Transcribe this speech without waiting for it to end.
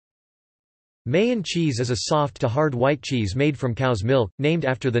Mahón cheese is a soft to hard white cheese made from cow's milk, named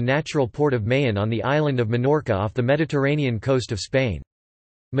after the natural port of Mahón on the island of Minorca off the Mediterranean coast of Spain.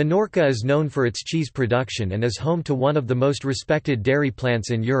 Minorca is known for its cheese production and is home to one of the most respected dairy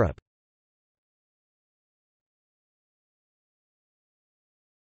plants in Europe.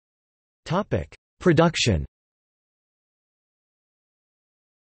 Production.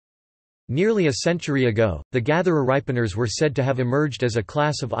 Nearly a century ago, the gatherer-ripeners were said to have emerged as a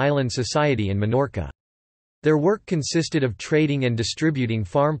class of island society in Minorca. Their work consisted of trading and distributing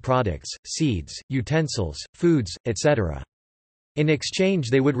farm products, seeds, utensils, foods, etc. In exchange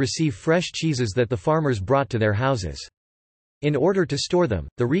they would receive fresh cheeses that the farmers brought to their houses. In order to store them,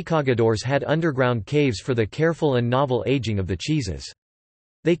 the recagadores had underground caves for the careful and novel aging of the cheeses.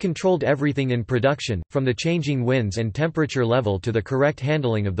 They controlled everything in production, from the changing winds and temperature level to the correct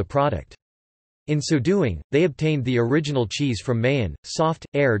handling of the product. In so doing, they obtained the original cheese from Mahón, soft,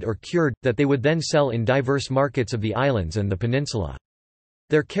 aired or cured, that they would then sell in diverse markets of the islands and the peninsula.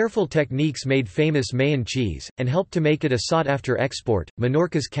 Their careful techniques made famous Mahón cheese, and helped to make it a sought-after export.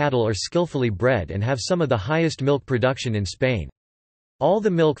 Minorca's cattle are skillfully bred and have some of the highest milk production in Spain. All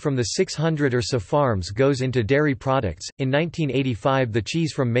the milk from the 600 or so farms goes into dairy products. In 1985, the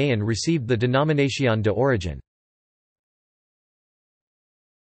cheese from Mahón received the Denominación de Origen.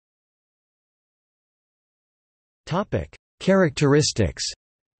 Topic: Characteristics.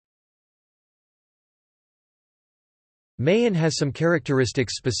 Mahón has some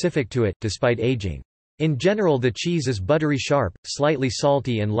characteristics specific to it, despite aging. In general, the cheese is buttery sharp, slightly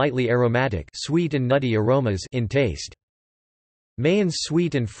salty and lightly aromatic, sweet and nutty aromas in taste. Mahón's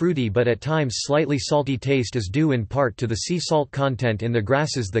sweet and fruity but at times slightly salty taste is due in part to the sea salt content in the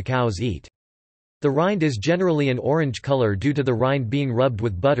grasses the cows eat. The rind is generally an orange color due to the rind being rubbed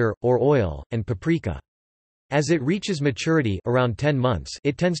with butter, or oil, and paprika. As it reaches maturity around 10 months,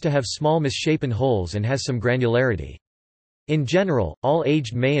 it tends to have small misshapen holes and has some granularity. In general, all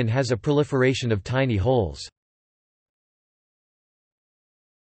aged Mahón has a proliferation of tiny holes.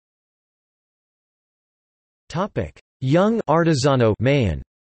 Young Artesano Mahón.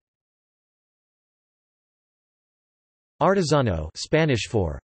 Artesano, Spanish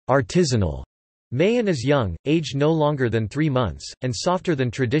for artisanal, Mahón is young, aged no longer than 3 months, and softer than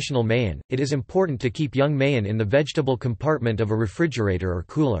traditional Mahón. It is important to keep young Mahón in the vegetable compartment of a refrigerator or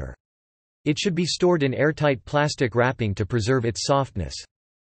cooler. It should be stored in airtight plastic wrapping to preserve its softness.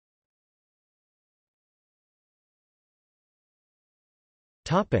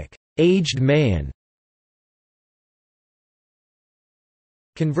 Aged Mahón.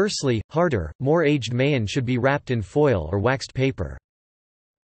 Conversely, harder, more aged Mahón should be wrapped in foil or waxed paper.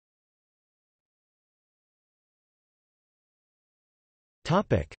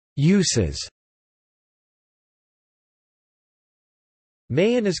 Uses.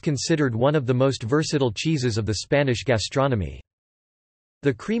 Mahón is considered one of the most versatile cheeses of the Spanish gastronomy.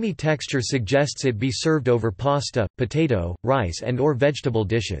 The creamy texture suggests it be served over pasta, potato, rice and/or vegetable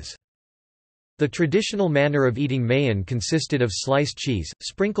dishes. The traditional manner of eating Mahón consisted of sliced cheese,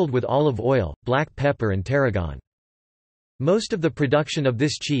 sprinkled with olive oil, black pepper and tarragon. Most of the production of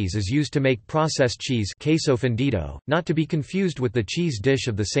this cheese is used to make processed cheese, queso fundido, not to be confused with the cheese dish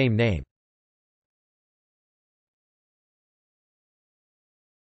of the same name.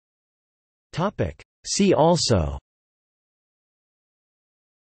 See also: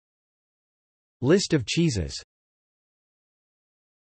 List of cheeses.